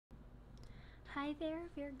Hi there,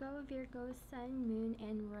 Virgo, Sun, Moon,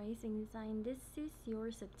 and Rising sign. This is your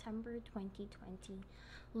September 2020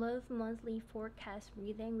 Love Monthly Forecast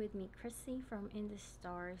reading with me, Krissy from In the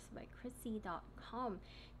Stars by Krissy.com.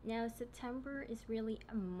 Now, September is really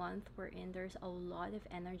a month wherein there's a lot of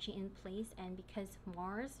energy in place, and because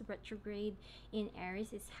Mars retrograde in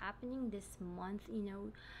Aries is happening this month,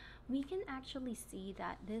 we can actually see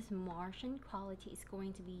that this Martian quality is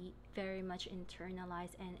going to be very much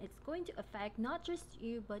internalized, and it's going to affect not just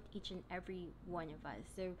you but each and every one of us.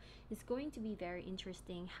 So it's going to be very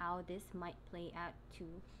interesting how this might play out to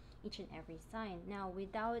each and every sign. Now,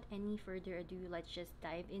 without any further ado, let's just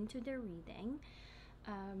dive into the reading.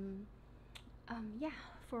 Um, yeah,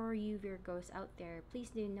 for you Virgos out there, please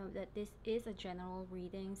do note that this is a general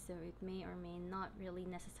reading, so it may or may not really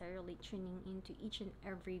necessarily tuning into each and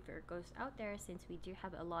every Virgos out there, since we do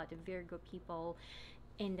have a lot of Virgo people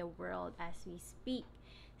in the world as we speak.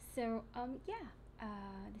 So,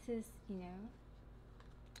 this is,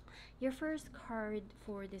 your first card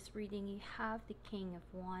for this reading. You have the King of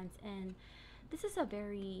Wands, and this is a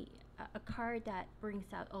card that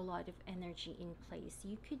brings out a lot of energy in place.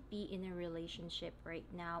 You could be in a relationship right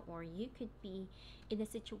now, or you could be in a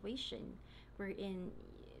situation wherein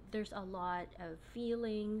there's a lot of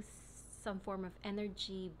feelings, some form of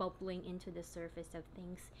energy bubbling into the surface of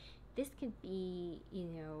things. This could be,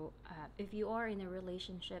 if you are in a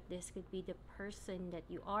relationship, this could be the person that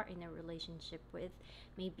you are in a relationship with.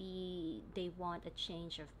 Maybe they want a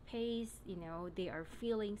change of pace, they are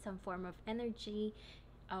feeling some form of energy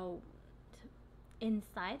uh,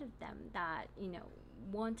 inside of them that,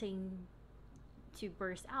 wanting to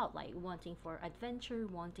burst out, like wanting for adventure,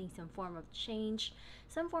 wanting some form of change,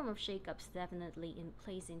 some form of shakeups definitely in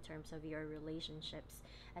place in terms of your relationships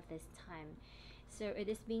at this time. So it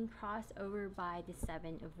is being crossed over by the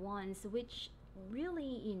Seven of Wands, which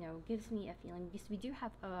really, gives me a feeling, because we do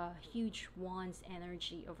have a huge Wands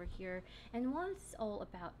energy over here. And Wands is all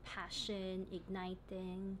about passion,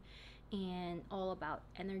 igniting, and all about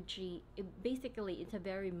energy. Basically, it's a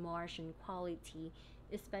very Martian quality,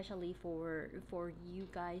 especially for you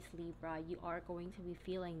guys Libra. You are going to be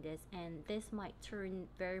feeling this, and this might turn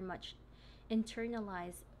very much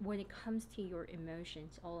internalized when it comes to your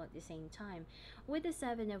emotions all at the same time. With the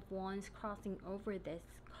Seven of Wands crossing over this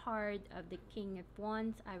card of the King of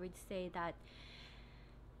Wands, I would say that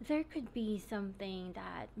there could be something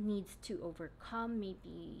that needs to overcome.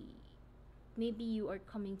 Maybe you are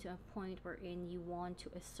coming to a point wherein you want to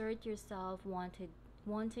assert yourself,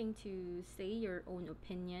 wanting to say your own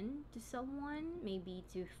opinion to someone, maybe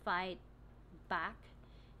to fight back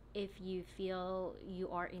if you feel you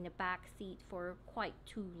are in the back seat for quite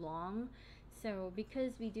too long. So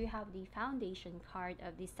because we do have the foundation card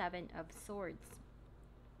of the Seven of Swords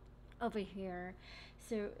over here,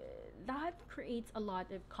 so that creates a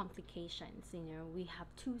lot of complications. We have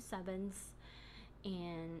two sevens,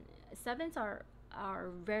 and sevens are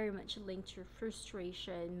very much linked to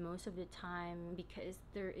frustration most of the time, because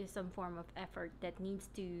there is some form of effort that needs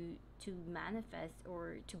to manifest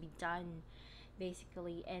or to be done,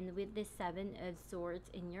 basically. And with this Seven of Swords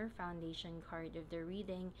in your foundation card of the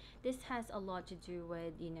reading, this has a lot to do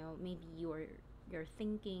with, maybe you're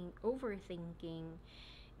thinking, overthinking.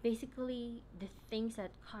 Basically, the things that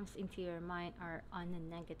comes into your mind are on the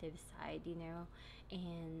negative side,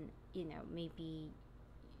 and maybe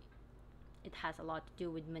it has a lot to do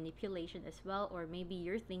with manipulation as well, or maybe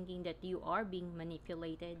you're thinking that you are being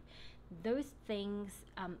manipulated. Those things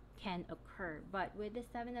can occur. But with the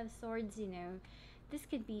Seven of Swords, this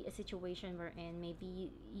could be a situation wherein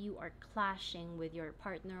maybe you are clashing with your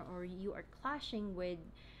partner, or you are clashing with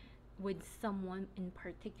someone in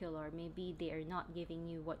particular. Maybe they are not giving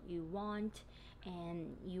you what you want,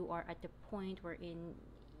 and you are at the point wherein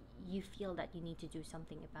you feel that you need to do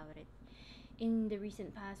something about it. In the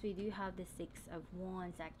recent past, we do have the Six of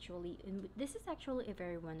Wands actually, and this is actually a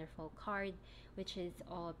very wonderful card, which is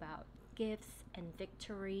all about gifts and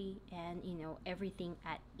victory, and everything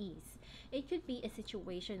at ease. It could be a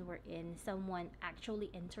situation wherein someone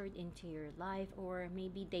actually entered into your life, or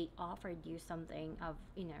maybe they offered you something of,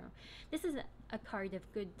 this is a card of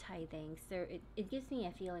good tidings. So it gives me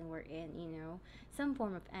a feeling wherein, some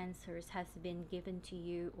form of answers has been given to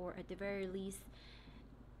you, or at the very least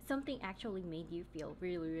something actually made you feel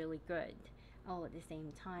really, really good all at the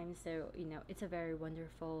same time. So it's a very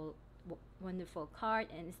wonderful card,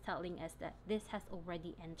 and it's telling us that this has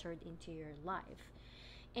already entered into your life.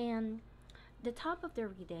 And the top of the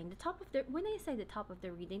reading, when I say the top of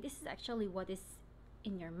the reading, this is actually what is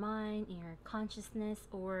in your mind, in your consciousness,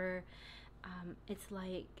 or it's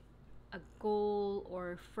like a goal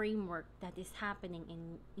or framework that is happening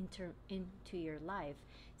into your life.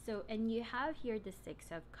 So, and you have here the Six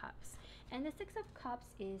of Cups. And the Six of Cups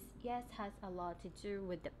is, yes, has a lot to do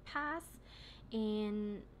with the past,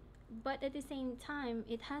 and but at the same time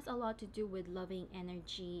it has a lot to do with loving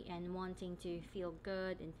energy and wanting to feel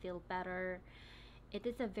good and feel better. It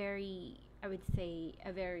is a very, I would say,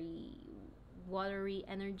 a very watery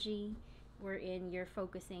energy wherein you're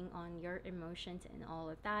focusing on your emotions and all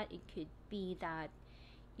of that. It could be that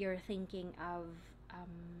you're thinking of,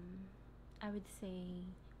 I would say,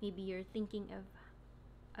 maybe you're thinking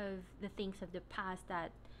of the things of the past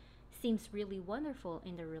that seems really wonderful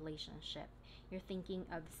in the relationship. You're thinking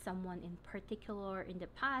of someone in particular in the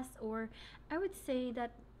past, or I would say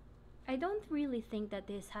that I don't really think that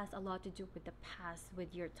this has a lot to do with the past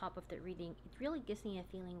with your top of the reading. It really gives me a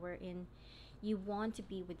feeling wherein you want to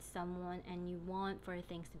be with someone and you want for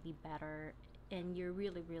things to be better, and you're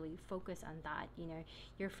really really focused on that. You know,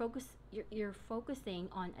 you're focusing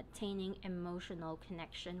on attaining emotional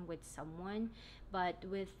connection with someone, but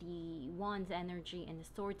with the wands energy and the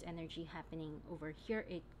swords energy happening over here,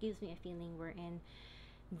 it gives me a feeling wherein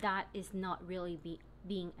that is not really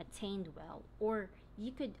being attained well. Or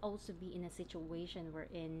you could also be in a situation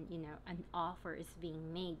wherein, you know, an offer is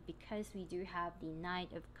being made, because we do have the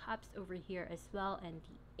Knight of Cups over here as well, and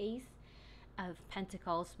the Ace of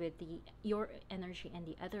Pentacles with the your energy and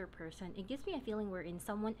the other person. It gives me a feeling wherein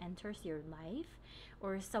someone enters your life,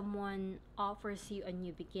 or someone offers you a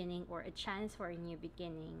new beginning or a chance for a new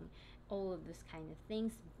beginning. All of those kind of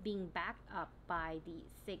things being backed up by the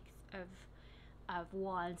Six of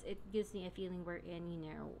Wands. It gives me a feeling wherein, you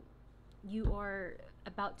know, you are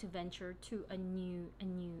about to venture to a new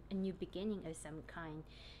beginning of some kind.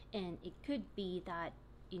 And it could be that,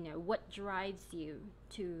 you know, what drives you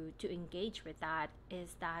to engage with that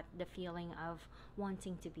is that the feeling of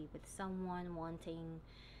wanting to be with someone, wanting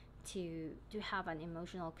to have an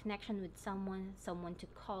emotional connection with someone, someone to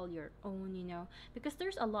call your own, you know, because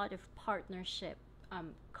there's a lot of partnership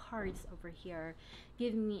cards over here,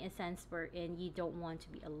 giving me a sense wherein you don't want to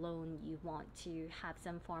be alone. You want to have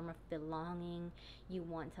some form of belonging. You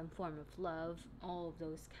want some form of love. All of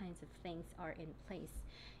those kinds of things are in place.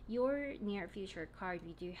 Your near future card,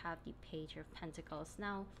 we do have the Page of Pentacles.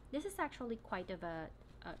 Now, this is actually quite of a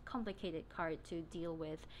complicated card to deal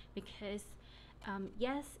with, because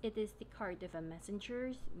yes, it is the card of a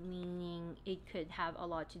messenger, meaning it could have a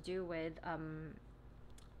lot to do with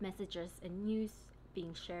messages and news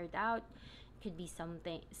being shared out. Could be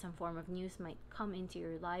something, some form of news might come into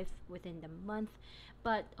your life within the month,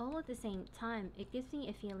 but all at the same time, it gives me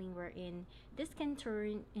a feeling wherein this can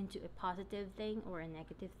turn into a positive thing or a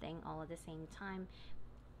negative thing all at the same time.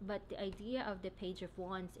 But the idea of the Page of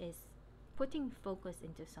Wands is putting focus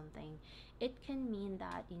into something. It can mean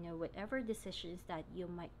that, you know, whatever decisions that you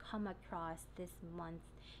might come across this month,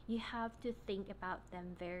 you have to think about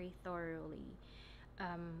them very thoroughly.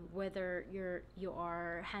 Whether you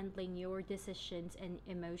are handling your decisions and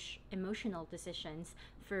emotional decisions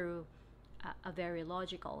through a very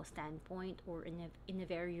logical standpoint, or in a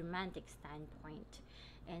very romantic standpoint.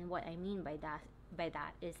 And what I mean by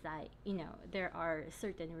that is that, you know, there are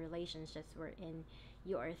certain relationships wherein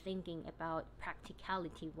you are thinking about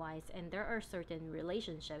practicality wise, and there are certain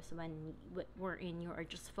relationships wherein you are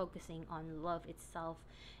just focusing on love itself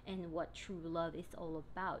and what true love is all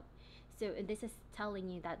about. So, and this is telling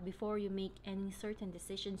you that before you make any certain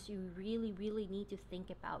decisions, you really, really need to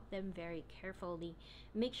think about them very carefully.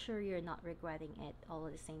 Make sure you're not regretting it all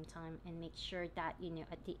at the same time, and make sure that, you know,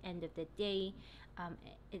 at the end of the day,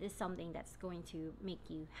 it is something that's going to make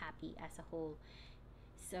you happy as a whole.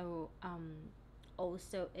 So,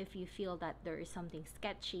 also, if you feel that there is something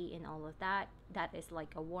sketchy in all of that, that is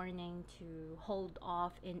like a warning to hold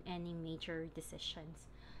off in any major decisions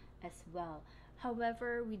as well.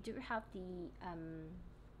 However, we do have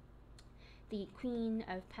the Queen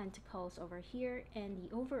of Pentacles over here, and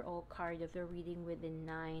the overall card of the reading with the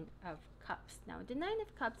Nine of Cups. Now, the Nine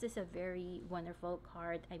of Cups is a very wonderful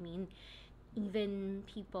card. I mean, even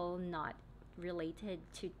people not related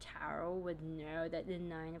to tarot would know that the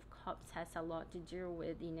Nine of Cups has a lot to do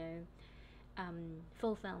with, you know,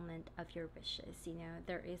 fulfillment of your wishes. You know,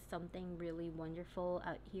 there is something really wonderful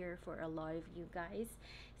out here for a lot of you guys.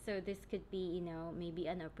 So this could be, you know, maybe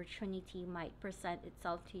an opportunity might present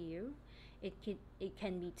itself to you. It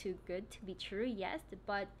can be too good to be true, yes,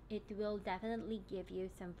 but it will definitely give you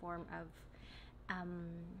some form of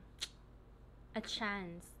a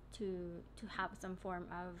chance to have some form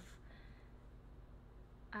of,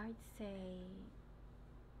 I'd say,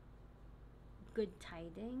 good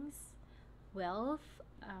tidings, wealth,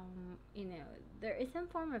 you know, there is some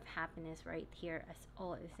form of happiness right here as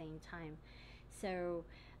all at the same time. So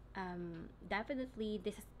definitely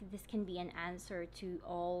this can be an answer to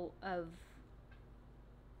all of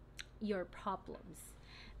your problems.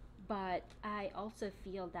 But I also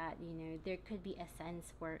feel that, you know, there could be a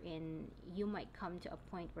sense wherein you might come to a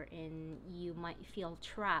point wherein you might feel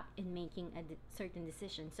trapped in making a certain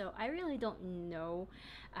decision. So I really don't know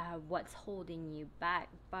what's holding you back,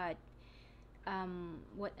 but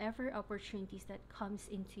whatever opportunities that comes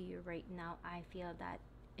into you right now, I feel that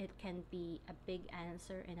it can be a big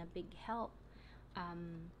answer and a big help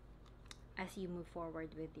um, as you move forward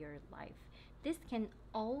with your life. This can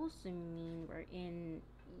also mean we're in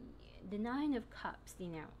the Nine of Cups, you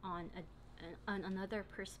know, on another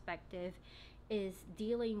perspective, is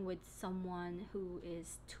dealing with someone who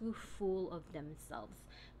is too full of themselves.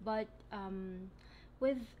 But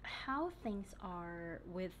with how things are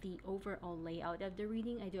with the overall layout of the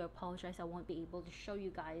reading, I do apologize. I won't be able to show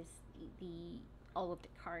you guys the all of the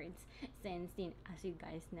cards since, you know, as you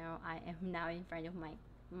guys know, I am now in front of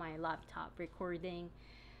my laptop recording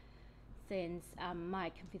since my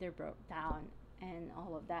computer broke down and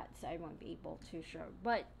all of that, so I won't be able to show.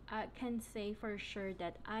 But I can say for sure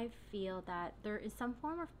that I feel that there is some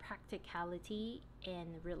form of practicality in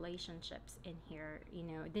relationships in here. You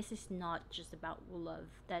know, this is not just about love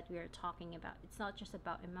that we are talking about, it's not just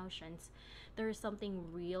about emotions. There is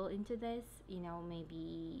something real into this. You know,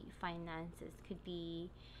 maybe finances could be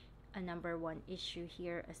a number one issue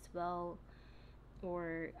here as well,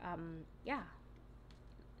 or yeah,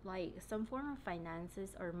 like some form of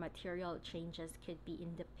finances or material changes could be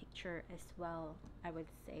in the picture as well, I would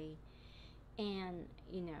say. And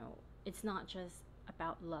you know, it's not just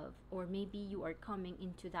about love, or maybe you are coming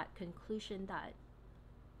into that conclusion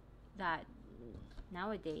that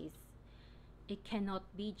nowadays it cannot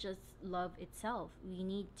be just love itself. We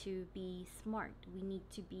need to be smart. We need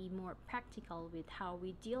to be more practical with how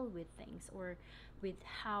we deal with things, or with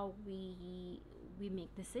how we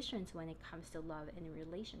make decisions when it comes to love and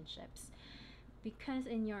relationships. Because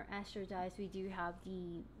in your astro dice, we do have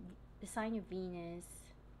the sign of Venus,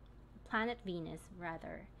 planet Venus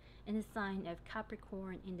rather, in the sign of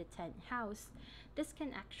Capricorn in the 10th house. This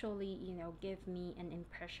can actually, you know, give me an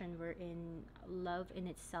impression wherein love in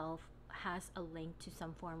itself has a link to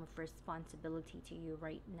some form of responsibility to you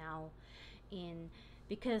right now. In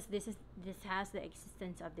because this has the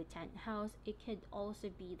existence of the 10th house, it could also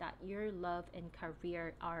be that your love and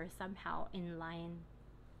career are somehow in line,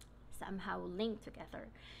 somehow linked together.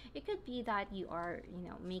 It could be that you are, you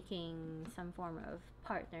know, making some form of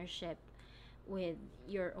partnership with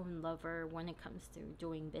your own lover when it comes to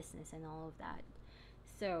doing business and all of that.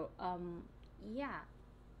 So yeah,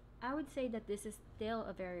 I would say that this is still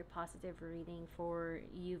a very positive reading for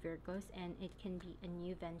you Virgos, and it can be a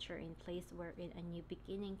new venture in place wherein a new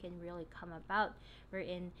beginning can really come about,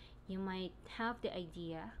 wherein you might have the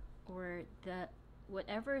idea, or the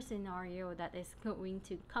whatever scenario that is going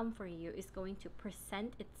to come for you is going to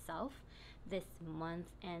present itself this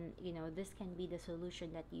month. And you know, this can be the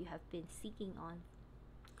solution that you have been seeking on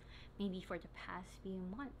maybe for the past few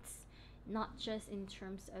months, not just in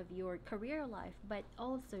terms of your career life, but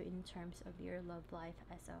also in terms of your love life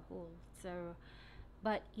as a whole. So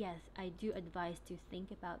but yes, I do advise to think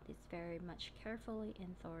about this very much carefully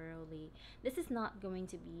and thoroughly. This is not going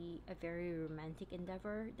to be a very romantic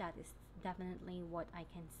endeavor, that is definitely what I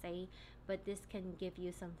can say, but this can give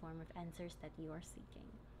you some form of answers that you are seeking.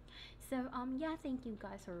 So yeah, thank you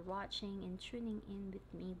guys for watching and tuning in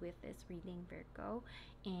with me with this reading, Virgo.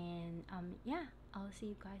 And yeah, I'll see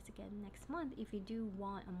you guys again next month. If you do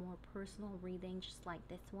want a more personal reading just like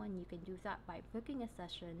this one, you can do that by booking a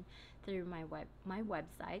session through my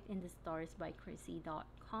website in the stars by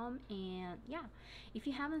Krissy.com. And yeah, if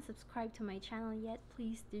you haven't subscribed to my channel yet,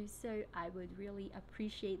 please do so. I would really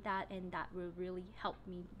appreciate that, and that will really help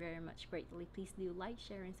me very much greatly. Please do like,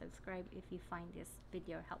 share, and subscribe if you find this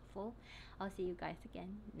video helpful. I'll see you guys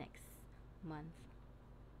again next month.